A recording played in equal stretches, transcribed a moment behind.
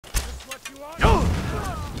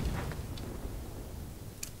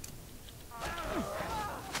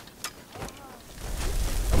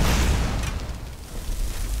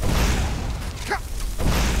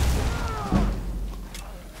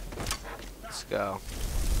Let's go.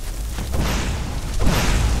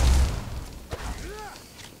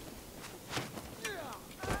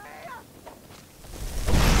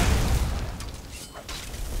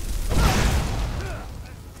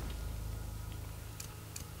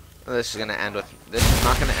 This is gonna end with. This is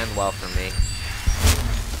not gonna end well for me.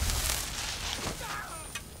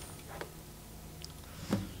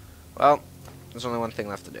 Well, there's only one thing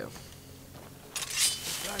left to do.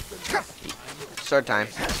 Sword time.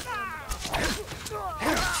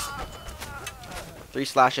 3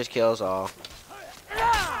 slashes kills all.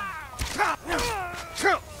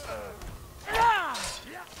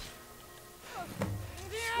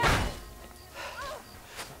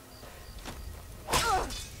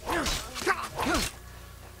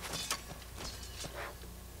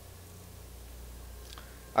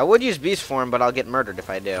 I would use beast form, but I'll get murdered if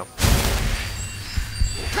I do.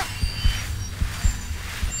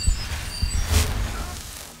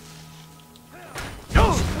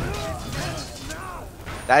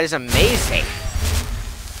 That is amazing.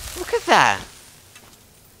 Look at that.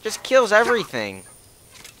 Just kills everything.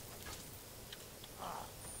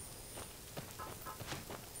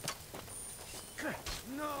 I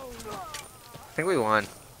think we won.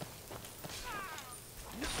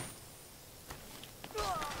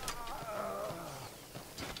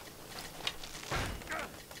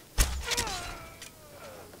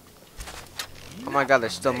 Oh my god,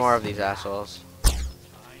 there's still more of these assholes.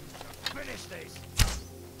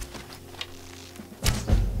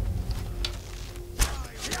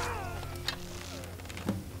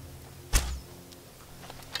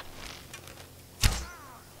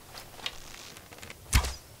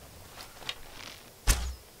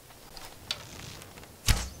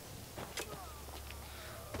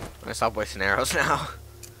 I'm gonna stop wasting arrows now.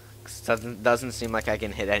 'Cause it doesn't seem like I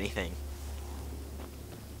can hit anything.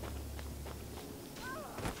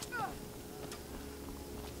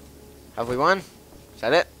 Have we won? Is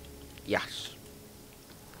that it? Yes.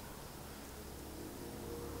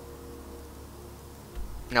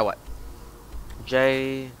 Now what?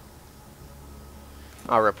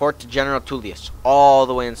 I'll report to General Tullius. All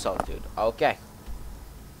the way in Solitude. Okay.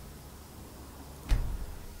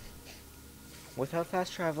 Without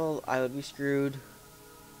fast travel, I would be screwed.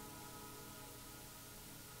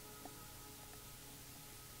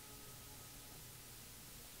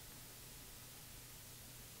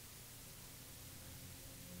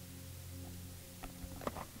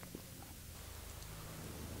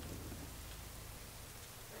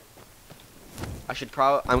 I should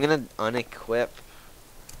probably. I'm gonna unequip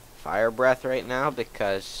Fire Breath right now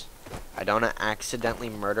because I don't want to accidentally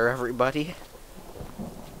murder everybody.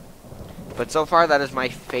 But so far, that is my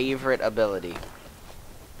favorite ability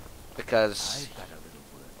because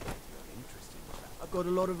I've got a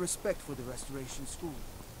lot of respect for the Restoration School.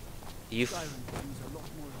 You Skyrim can use a lot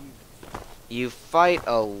more healers. You fight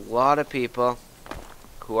a lot of people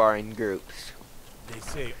who are in groups. They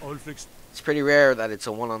say Ulfric's. It's pretty rare that it's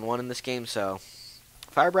a one-on-one in this game, so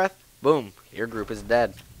Fire Breath, boom, your group is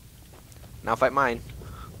dead. Now fight mine.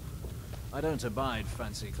 I don't abide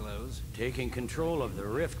fancy clothes. Taking control of the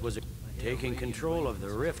rift was a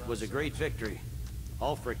great victory.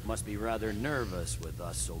 Ulfric must be rather nervous with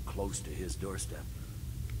us so close to his doorstep.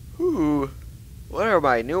 Ooh. What are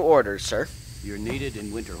my new orders, sir? You're needed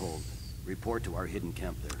in Winterhold. Report to our hidden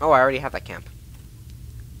camp there. Oh, I already have that camp.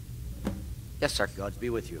 Yes, sir. Gods be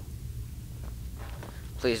with you.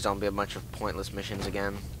 Please don't be a bunch of pointless missions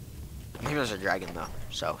again. Maybe there's a dragon, though.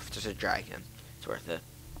 So, if there's a dragon, it's worth it.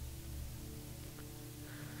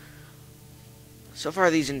 So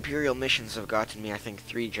far, these Imperial missions have gotten me, I think,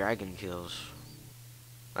 3 dragon kills.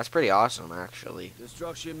 That's pretty awesome, actually.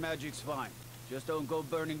 Destruction magic's fine. Just don't go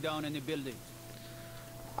burning down any buildings.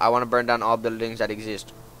 I want to burn down all buildings that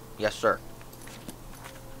exist. Yes, sir.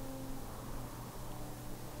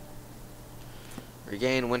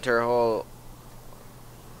 Regain Winterhold.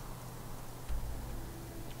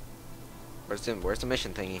 Where's the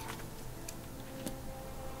mission thingy?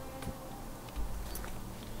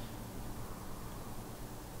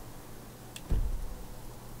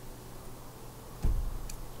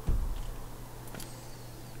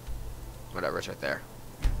 Whatever, it's right there.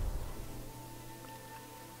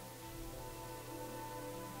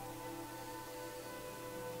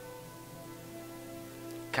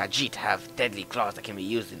 Khajiit have deadly claws that can be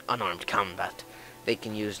used in unarmed combat. They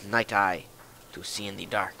can use Night Eye to see in the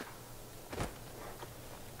dark.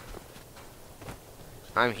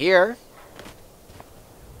 I'm here.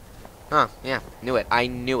 Huh, yeah, knew it. I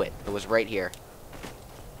knew it. It was right here.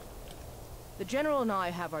 The General and I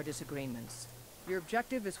have our disagreements. Your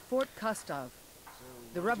objective is Fort Kustov.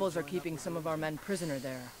 The rebels are keeping some of our men prisoner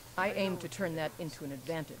there. I aim to turn that into an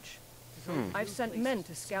advantage. I've sent men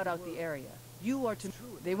to scout out the area. You are to...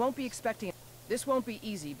 They won't be expecting... This won't be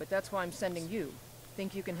easy, but that's why I'm sending you.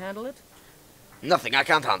 Think you can handle it? Nothing I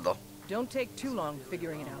can't handle. Don't take too long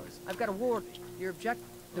figuring it out. I've got a war... Your objective...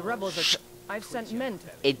 The rebels are... I've sent men to...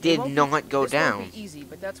 It did not go down. This won't be easy,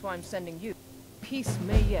 but that's why I'm sending you. Peace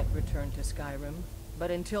may yet return to Skyrim,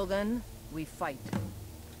 but until then, we fight.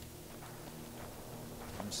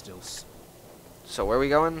 I'm still... So where are we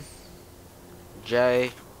going?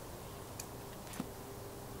 J.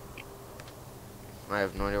 I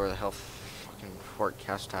have no idea where the hell fucking Fort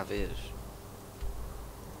Kustov is.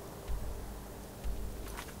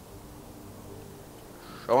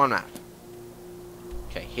 Show on map.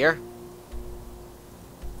 Okay, here.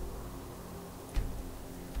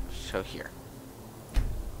 So here.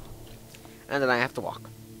 And then I have to walk.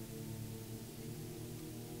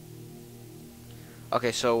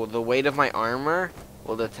 Okay, so the weight of my armor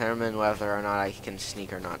will determine whether or not I can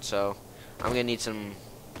sneak or not. So I'm gonna need some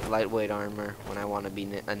lightweight armor when I want to be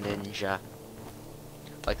a ninja.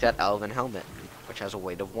 Like that elven helmet, which has a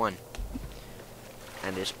weight of 1.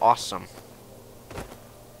 And is awesome.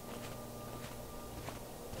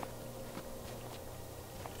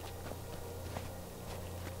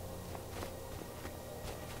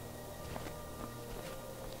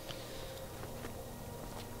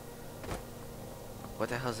 What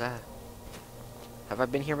the hell's that? Have I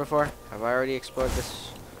been here before? Have I already explored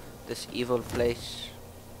this evil place?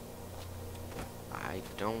 I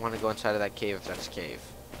don't want to go inside of that cave if that's a cave.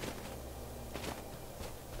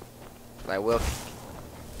 But I will.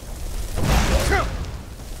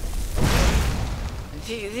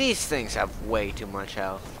 These things have way too much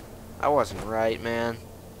health. I wasn't right, man.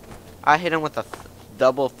 I hit him with a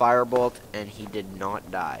double firebolt and he did not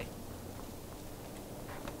die.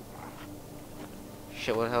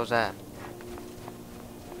 Shit, what the hell's that?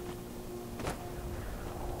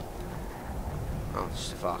 Oh, it's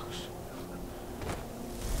the fox.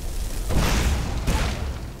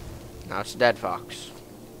 Now it's a dead fox.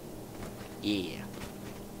 Yeah.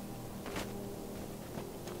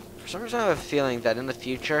 For some reason I have a feeling that in the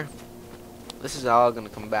future, this is all gonna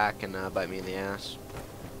come back and bite me in the ass.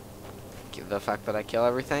 The fact that I kill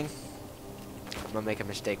everything, I'm gonna make a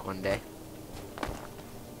mistake one day.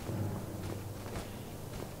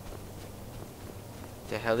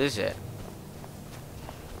 The hell is it?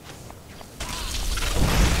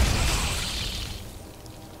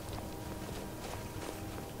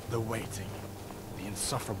 The waiting. The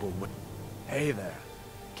insufferable Hey there.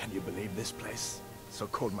 Can you believe this place? So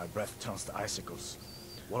cold my breath turns to icicles.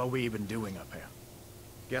 What are we even doing up here?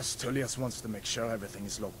 Guess Tullius wants to make sure everything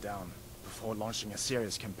is locked down before launching a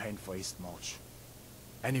serious campaign for East March.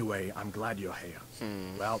 Anyway, I'm glad you're here.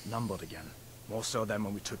 We're outnumbered again. More so than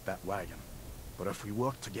when we took that wagon. But if we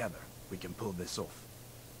work together, we can pull this off.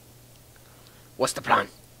 What's the plan?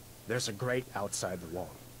 There's a grate outside the wall.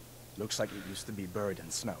 Looks like it used to be buried in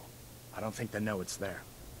snow. I don't think they know it's there.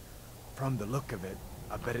 From the look of it,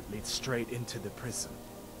 I bet it leads straight into the prison.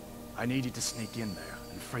 I need you to sneak in there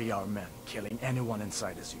and free our men, killing anyone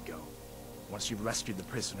inside as you go. Once you've rescued the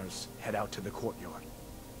prisoners, head out to the courtyard.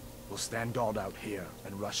 We'll stand guard out here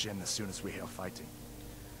and rush in as soon as we hear fighting.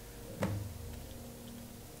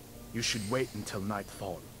 You should wait until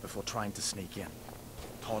nightfall before trying to sneak in.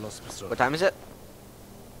 Talos preserve. What time is it?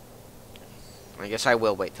 I guess I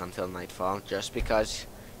will wait until nightfall, just because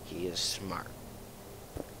he is smart.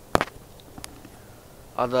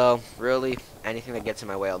 Although, really, anything that gets in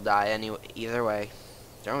my way will die anyway. Either way,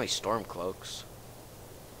 they're only storm cloaks.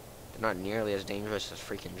 They're not nearly as dangerous as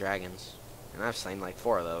freaking dragons, and I've slain like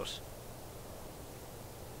 4 of those.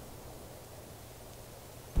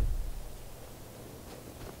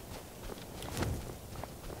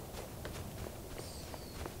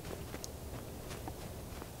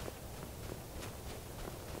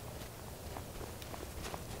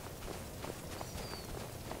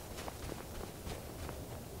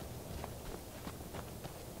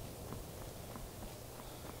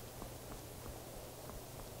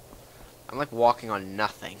 I'm like walking on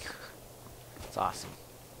nothing. It's awesome.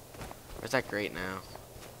 Where's that grate now?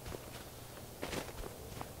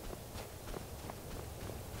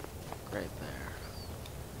 Right there.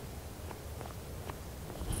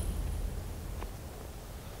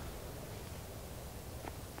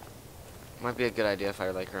 Might be a good idea if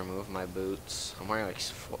I like remove my boots. I'm wearing like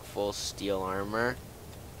full steel armor.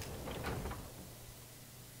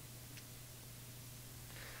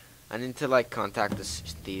 I need to like contact this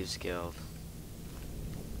thieves guild.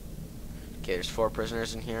 Okay, there's 4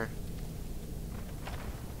 prisoners in here.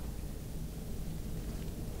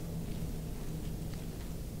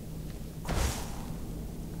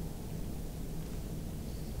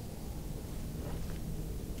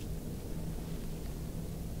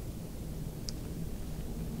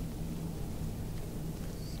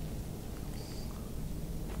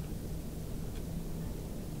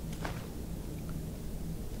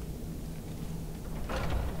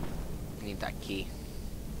 Need that key.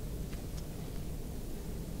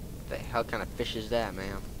 The hell kind of fish is that,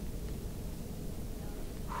 man?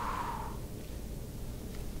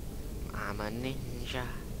 I'm a ninja.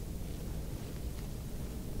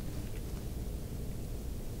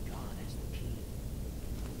 God has the key.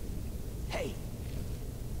 Hey!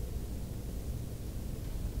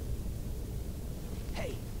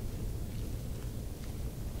 Hey!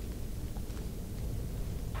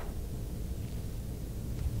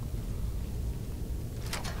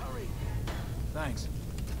 Hurry! Thanks.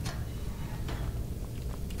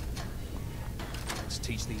 Let's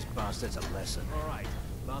teach these bastards a lesson. All right.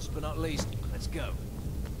 Last but not least, let's go.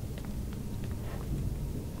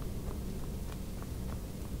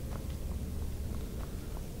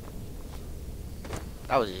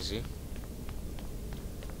 That was easy.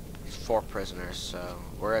 There's 4 prisoners, so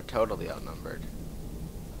we're totally outnumbered.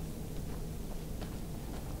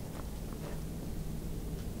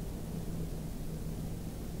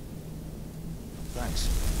 Thanks.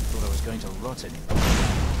 Thought I was going to rot in.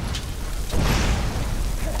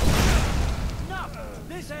 Enough!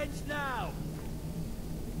 This ends now!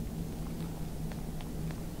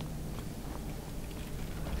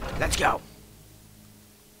 Let's go.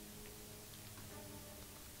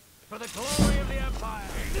 For the glory of the Empire!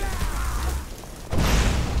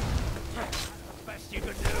 Best you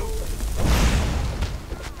could do!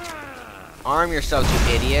 Arm yourselves,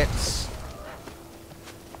 you idiots.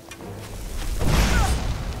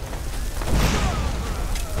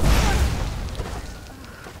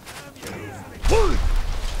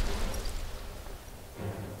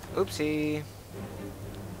 Oopsie.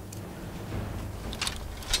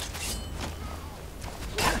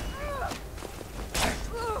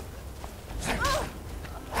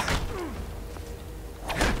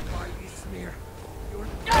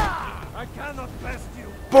 I cannot best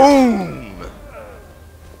you! Boom!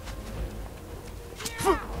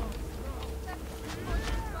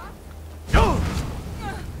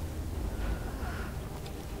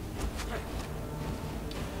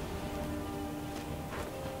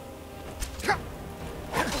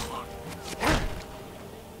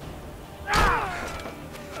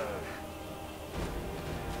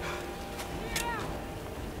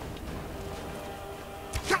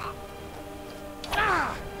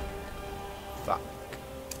 Fuck.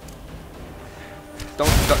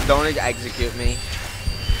 Don't execute me.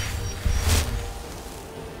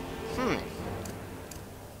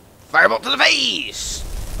 Firebolt to the face!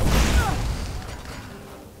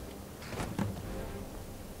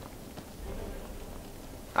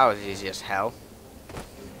 That was easy as hell.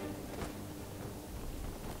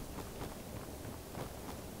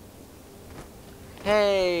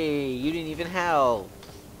 Hey, you didn't even help.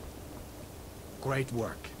 Great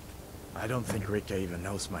work. I don't think Rika even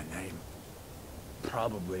knows my name.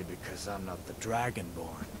 Probably because I'm not the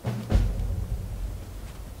Dragonborn.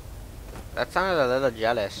 That sounded a little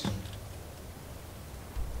jealous.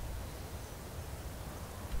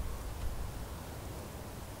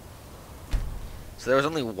 So there was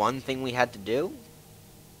only one thing we had to do?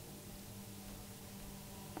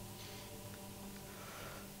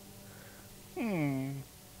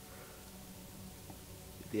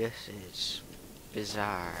 This is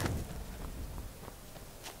bizarre.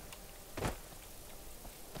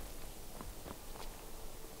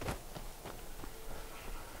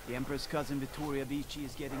 The Emperor's cousin Vittoria Vici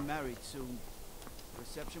is getting married soon.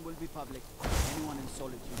 Reception will be public. Anyone in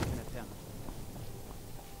Solitude can attend.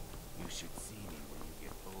 You should see me when you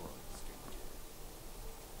get bored, stranger.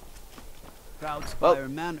 Proud Well, Squire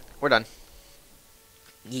Manor. we're done.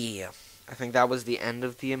 Yeah. I think that was the end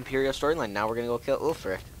of the Imperial storyline. Now we're gonna go kill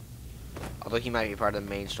Ulfric. Although he might be part of the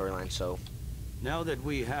main storyline, so... Now that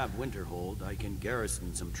we have Winterhold, I can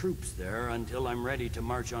garrison some troops there until I'm ready to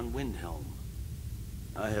march on Windhelm.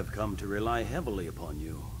 I have come to rely heavily upon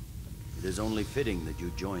you. It is only fitting that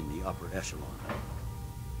you join the upper echelon.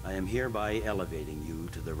 I am hereby elevating you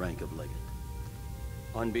to the rank of Legate.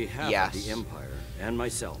 On behalf of the Empire and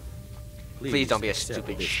myself, Please don't be a accept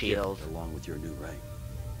stupid this shield. gift along with your new rank.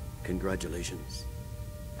 Congratulations.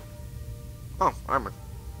 Oh, armor.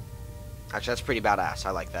 Actually, that's pretty badass.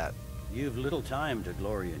 I like that. You've little time to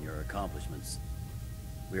glory in your accomplishments.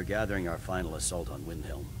 We're gathering our final assault on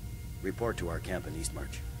Windhelm. Report to our camp in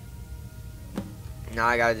Eastmarch. Now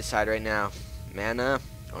I gotta decide right now. Mana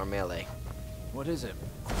or melee? What is it?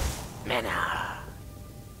 Mana.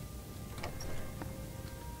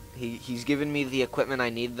 He's given me the equipment I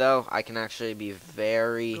need, though. I can actually be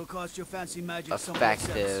very Go cast your fancy magic somewhere else.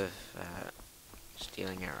 effective at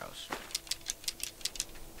stealing arrows.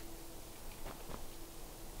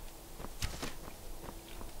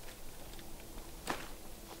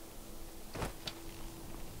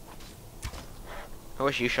 I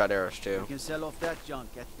wish you shot arrows too. You can sell off that junk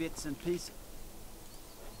at bits and pieces.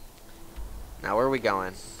 Now where are we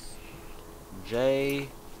going? J.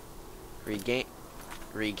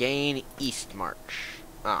 Regain East March.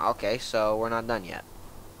 Ah, okay, so we're not done yet.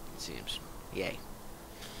 It seems. Yay.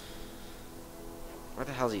 Where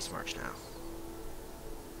the hell's East March now?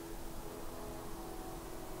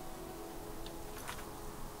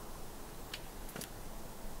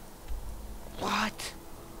 What?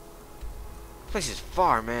 This place is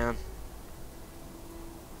far, man.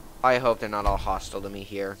 I hope they're not all hostile to me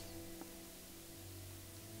here.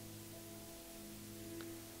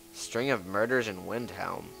 String of murders in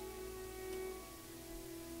Windhelm.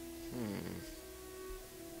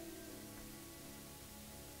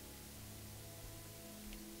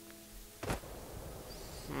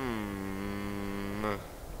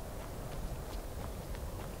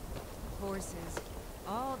 Horses,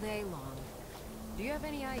 all day long. Do you have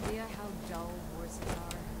any idea how dull horses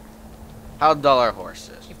are? How dull are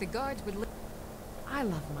horses? If the guards would I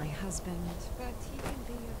love my husband, but he can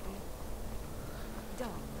be a bit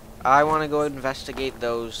dull. I want to go investigate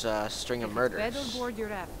those string of murders. Battleborn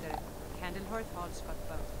you're after. Candlehearth Hall's got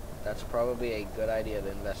both. That's probably a good idea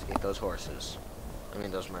to investigate those horses. I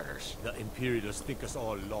mean, those murders. The Imperials think us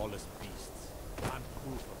all lawless beasts. I'm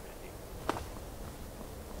proof of it.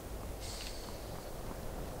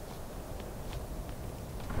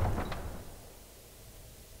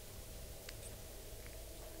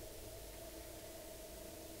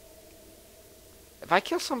 If I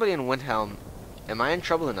kill somebody in Windhelm, am I in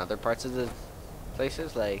trouble in other parts of the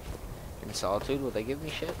places? Like, in Solitude, will they give me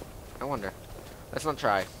shit? I wonder. Let's not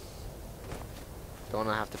try. Don't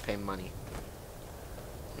wanna have to pay money.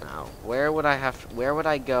 Now, where would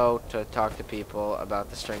I go to talk to people about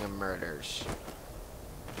the string of murders?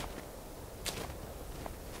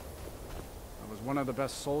 I was one of the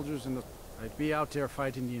best soldiers in the... I'd be out there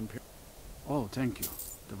fighting the Imperial... Oh, thank you.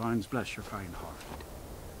 Divines bless your kind heart.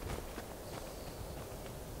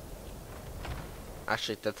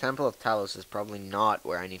 Actually, the Temple of Talos is probably not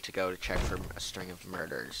where I need to go to check for a string of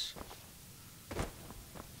murders.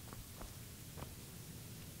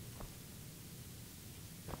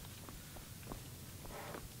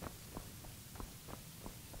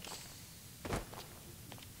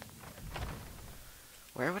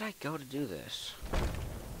 Where would I go to do this?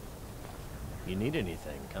 You need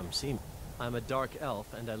anything, come see me. I'm a dark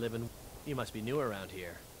elf, and I live in... You must be new around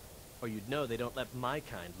here. Or you'd know they don't let my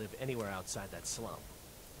kind live anywhere outside that slum.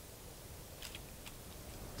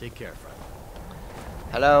 Take care, friend.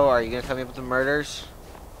 Hello, are you gonna tell me about the murders?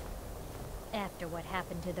 After what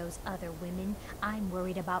happened to those other women, I'm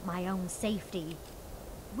worried about my own safety.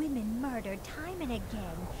 Women murdered time and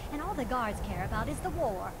again, and all the guards care about is the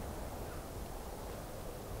war.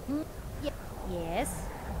 Yes?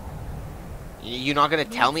 You're not gonna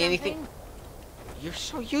tell me Need anything? something? You're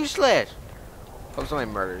so useless! Hope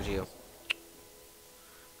somebody murders you.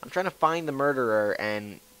 I'm trying to find the murderer,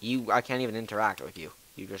 and I can't even interact with you.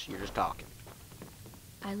 You're just talking.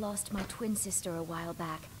 I lost my twin sister a while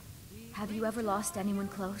back. Have you ever lost anyone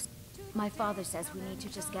close? My father says we need to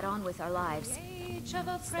just get on with our lives. Is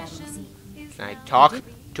that easy? Can I talk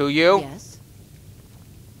to you? Yes.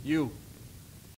 You,